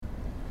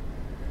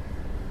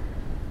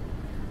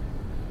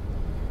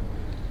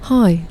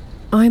Hi,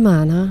 I'm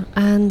Anna,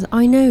 and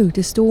I know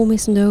the storm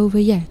isn't over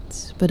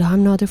yet, but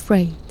I'm not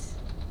afraid.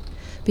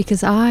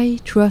 Because I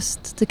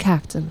trust the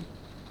captain.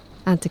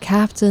 And the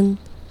captain,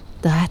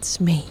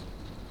 that's me.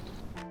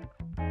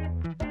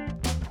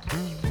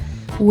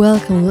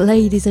 Welcome,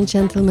 ladies and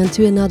gentlemen,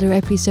 to another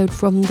episode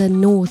from the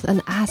north.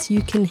 And as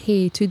you can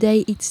hear,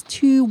 today it's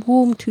too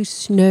warm to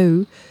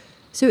snow,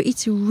 so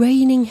it's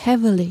raining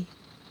heavily.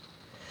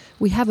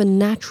 We have a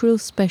natural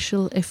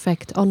special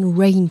effect on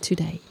rain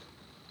today.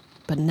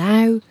 But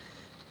now,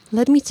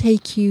 let me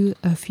take you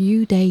a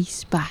few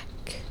days back.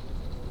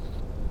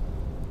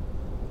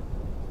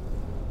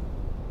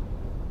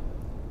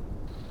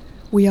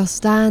 We are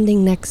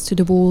standing next to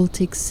the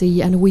Baltic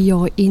Sea and we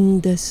are in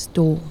the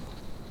storm.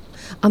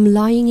 I'm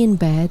lying in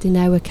bed in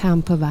our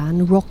camper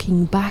van,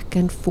 rocking back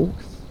and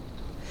forth.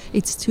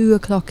 It's 2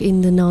 o'clock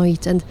in the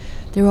night and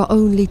there are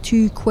only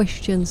two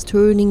questions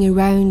turning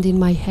around in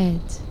my head.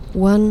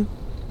 One,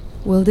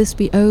 will this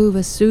be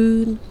over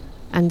soon?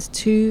 And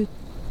two,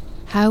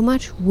 how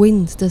much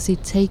wind does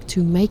it take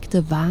to make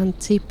the van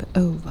tip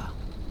over?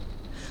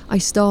 I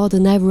start a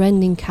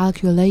never-ending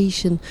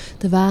calculation.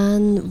 The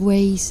van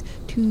weighs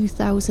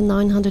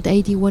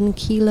 2,981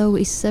 kilo,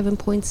 is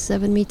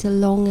 7.7 meter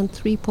long and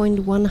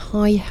 3.1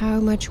 high. How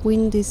much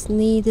wind is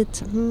needed?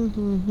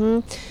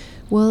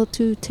 Well,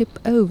 to tip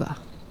over.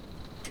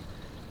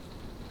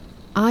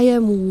 I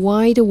am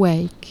wide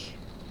awake,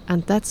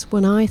 and that's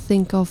when I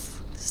think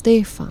of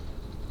Stefan.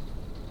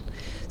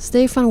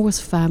 Stefan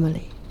was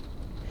family.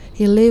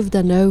 He lived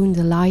and owned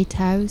a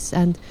lighthouse,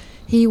 and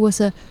he was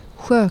a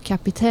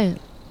sjökapten,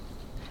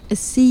 a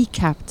sea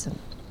captain.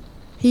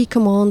 He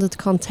commanded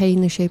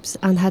container ships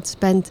and had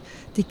spent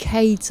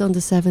decades on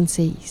the seven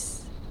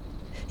seas.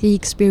 He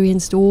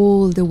experienced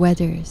all the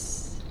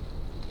weathers.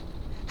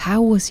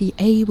 How was he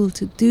able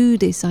to do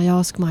this, I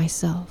ask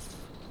myself.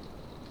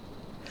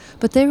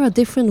 But there are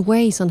different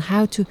ways on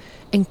how to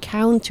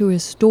encounter a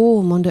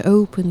storm on the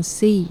open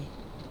sea.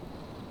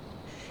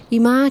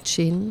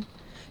 Imagine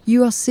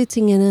you are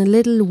sitting in a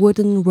little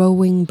wooden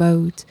rowing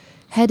boat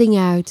heading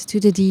out to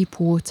the deep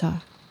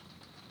water.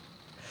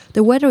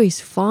 The weather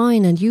is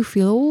fine and you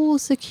feel all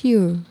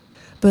secure,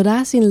 but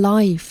as in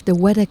life, the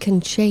weather can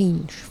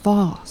change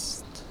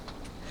fast.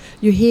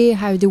 You hear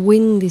how the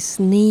wind is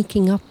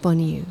sneaking up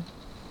on you.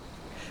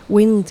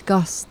 Wind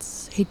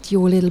gusts hit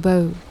your little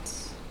boat.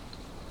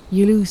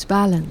 You lose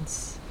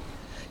balance.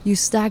 You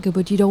stagger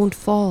but you don't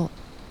fall.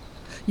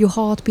 Your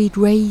heartbeat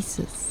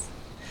races.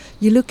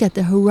 You look at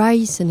the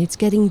horizon, it's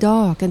getting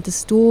dark and the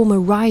storm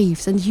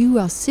arrives and you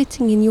are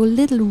sitting in your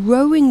little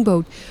rowing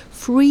boat,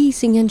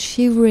 freezing and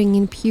shivering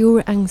in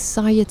pure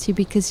anxiety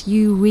because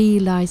you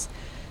realize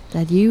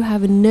that you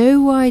have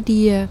no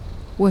idea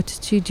what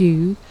to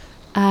do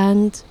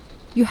and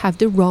you have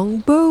the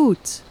wrong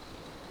boat.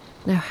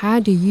 Now how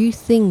do you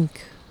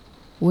think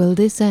will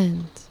this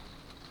end?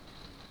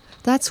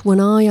 That's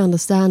when I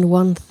understand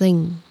one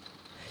thing.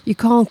 You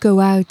can't go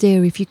out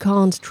there if you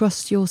can't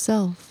trust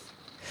yourself.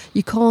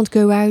 You can't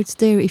go out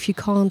there if you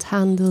can't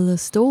handle a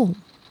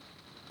storm.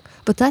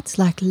 But that's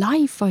like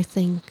life, I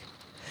think.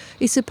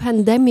 Is a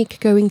pandemic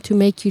going to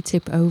make you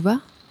tip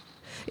over?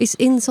 Is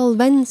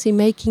insolvency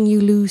making you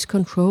lose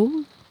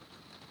control?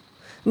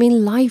 I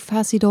mean, life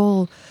has it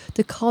all.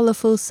 The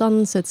colorful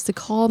sunsets, the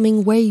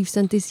calming waves,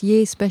 and this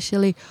year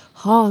especially,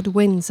 hard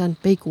winds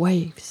and big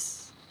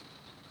waves.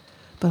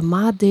 But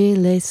my dear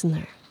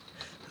listener,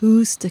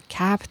 who's the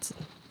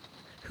captain?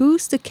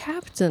 Who's the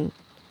captain?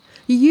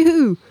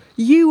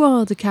 You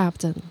are the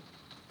captain.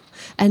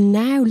 And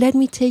now let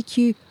me take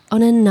you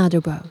on another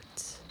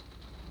boat.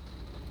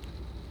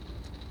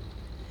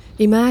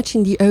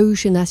 Imagine the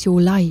ocean as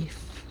your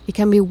life. It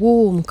can be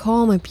warm,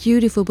 calm and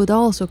beautiful, but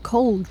also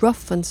cold,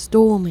 rough and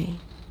stormy.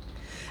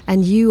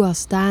 And you are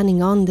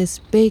standing on this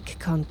big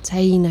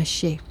container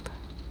ship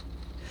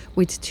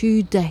with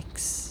two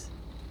decks.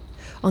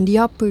 On the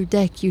upper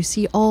deck you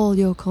see all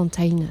your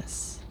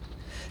containers.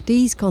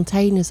 These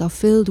containers are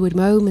filled with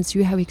moments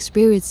you have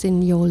experienced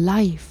in your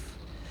life.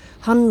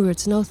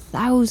 Hundreds, no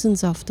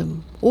thousands of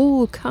them,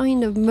 all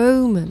kind of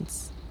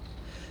moments.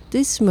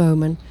 This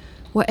moment,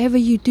 whatever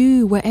you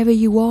do, wherever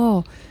you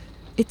are,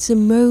 it's a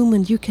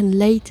moment you can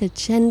later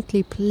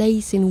gently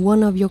place in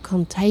one of your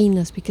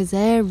containers because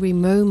every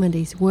moment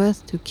is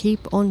worth to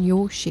keep on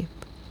your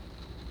ship.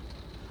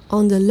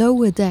 On the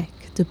lower deck,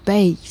 the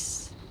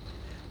base,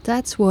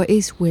 that's what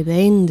is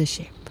within the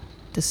ship,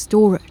 the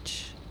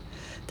storage.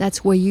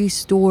 That's where you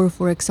store,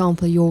 for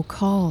example, your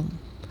calm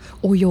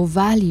or your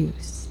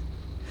values.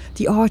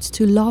 The art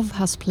to love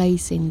has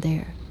place in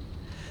there.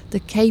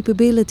 The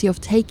capability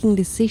of taking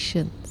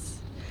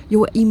decisions,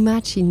 your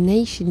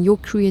imagination, your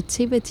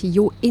creativity,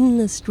 your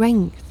inner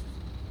strength.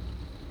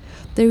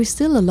 There is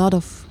still a lot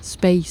of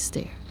space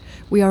there.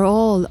 We are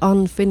all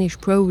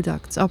unfinished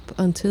products up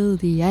until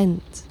the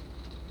end.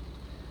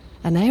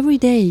 And every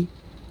day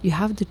you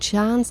have the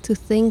chance to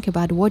think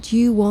about what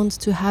you want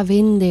to have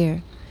in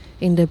there,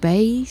 in the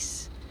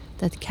base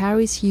that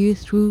carries you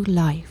through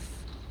life.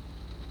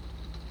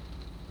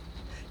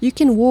 You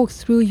can walk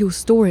through your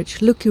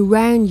storage, look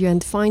around you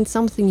and find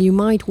something you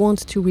might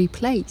want to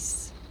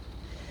replace.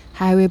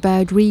 How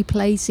about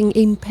replacing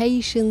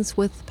impatience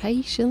with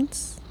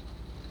patience?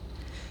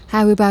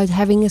 How about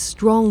having a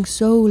strong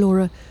soul or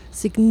a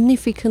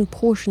significant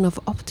portion of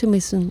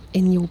optimism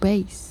in your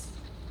base?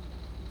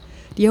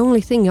 The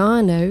only thing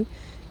I know,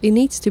 it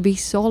needs to be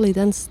solid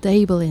and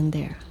stable in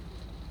there.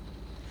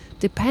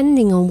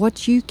 Depending on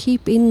what you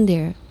keep in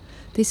there,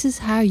 this is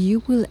how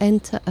you will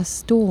enter a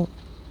storm.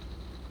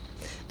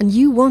 And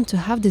you want to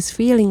have this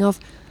feeling of,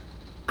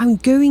 I'm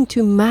going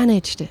to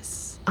manage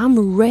this.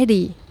 I'm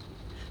ready.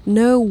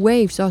 No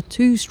waves are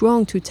too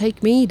strong to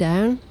take me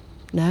down.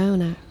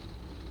 No.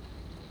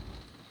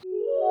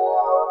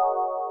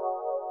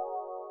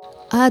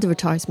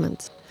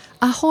 Advertisement.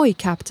 Ahoy,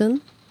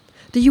 Captain.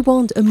 Do you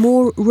want a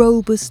more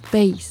robust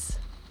base?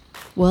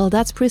 Well,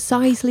 that's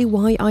precisely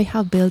why I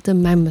have built a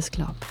members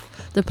club.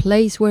 The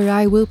place where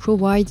I will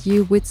provide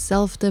you with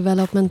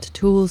self-development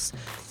tools,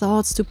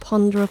 thoughts to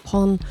ponder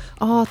upon,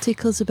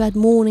 articles about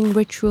morning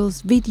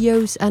rituals,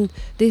 videos, and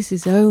this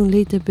is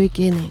only the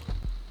beginning.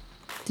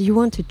 Do you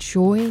want to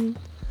join?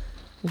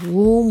 A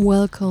warm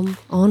welcome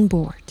on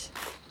board.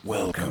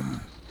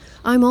 Welcome.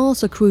 I'm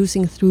also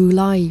cruising through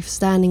life,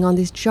 standing on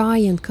this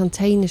giant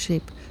container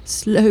ship,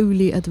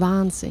 slowly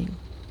advancing.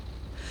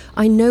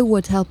 I know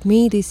what helped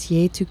me this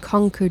year to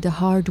conquer the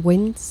hard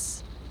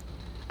winds.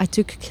 I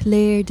took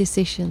clear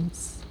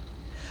decisions.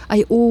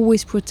 I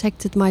always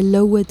protected my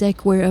lower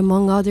deck where,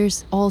 among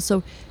others,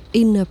 also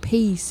inner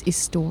peace is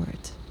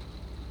stored.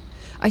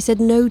 I said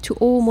no to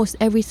almost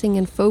everything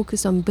and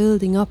focused on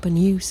building up a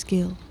new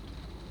skill.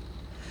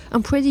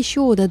 I'm pretty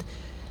sure that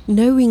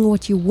knowing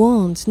what you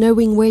want,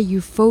 knowing where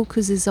your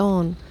focus is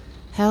on,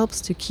 helps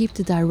to keep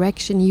the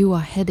direction you are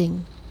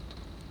heading.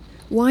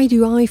 Why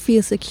do I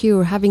feel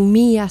secure having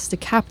me as the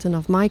captain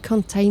of my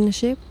container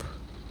ship?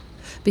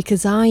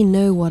 Because I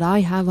know what I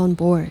have on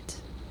board.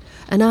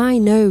 And I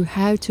know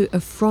how to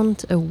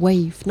affront a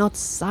wave, not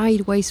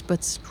sideways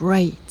but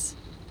straight,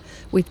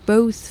 with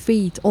both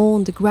feet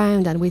on the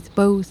ground and with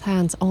both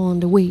hands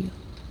on the wheel.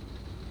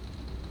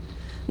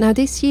 Now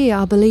this year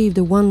I believe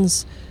the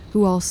ones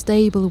who are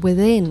stable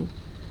within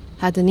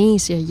had an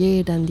easier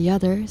year than the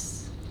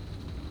others.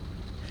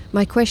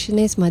 My question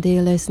is, my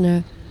dear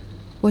listener,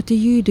 what do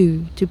you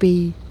do to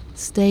be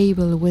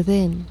stable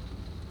within?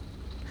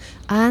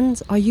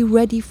 And are you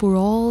ready for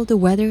all the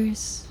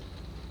weathers?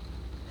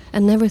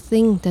 And never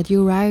think that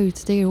you're out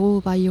there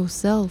all by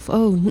yourself.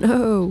 Oh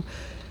no,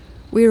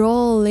 we're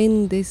all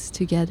in this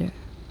together.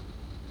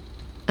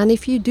 And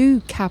if you do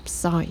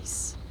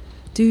capsize,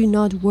 do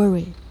not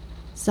worry,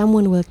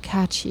 someone will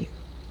catch you.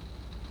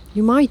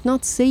 You might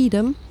not see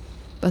them,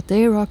 but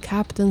there are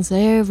captains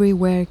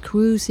everywhere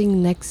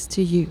cruising next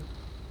to you.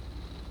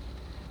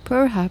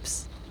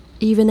 Perhaps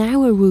even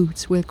our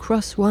routes will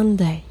cross one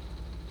day.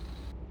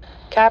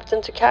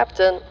 Captain to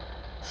captain,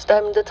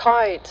 stem the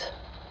tide.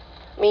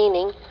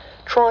 Meaning,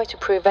 try to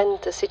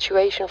prevent the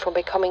situation from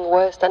becoming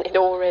worse than it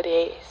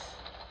already is.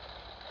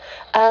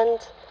 And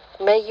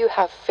may you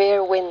have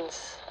fair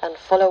winds and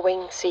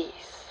following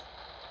seas.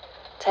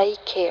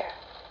 Take care.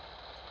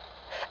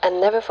 And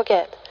never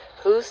forget,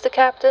 who's the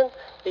captain?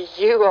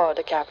 You are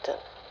the captain.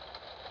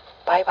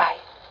 Bye-bye.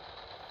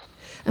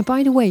 And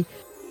by the way,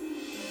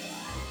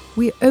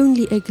 we're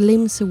only a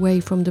glimpse away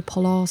from the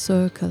Polar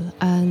Circle,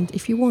 and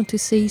if you want to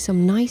see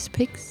some nice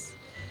pics,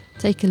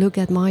 take a look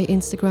at my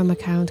Instagram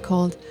account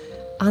called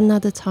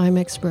Anna the Time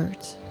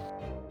Expert,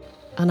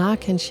 and I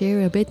can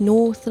share a bit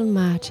northern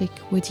magic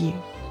with you.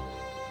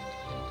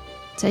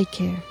 Take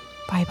care.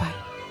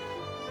 Bye-bye.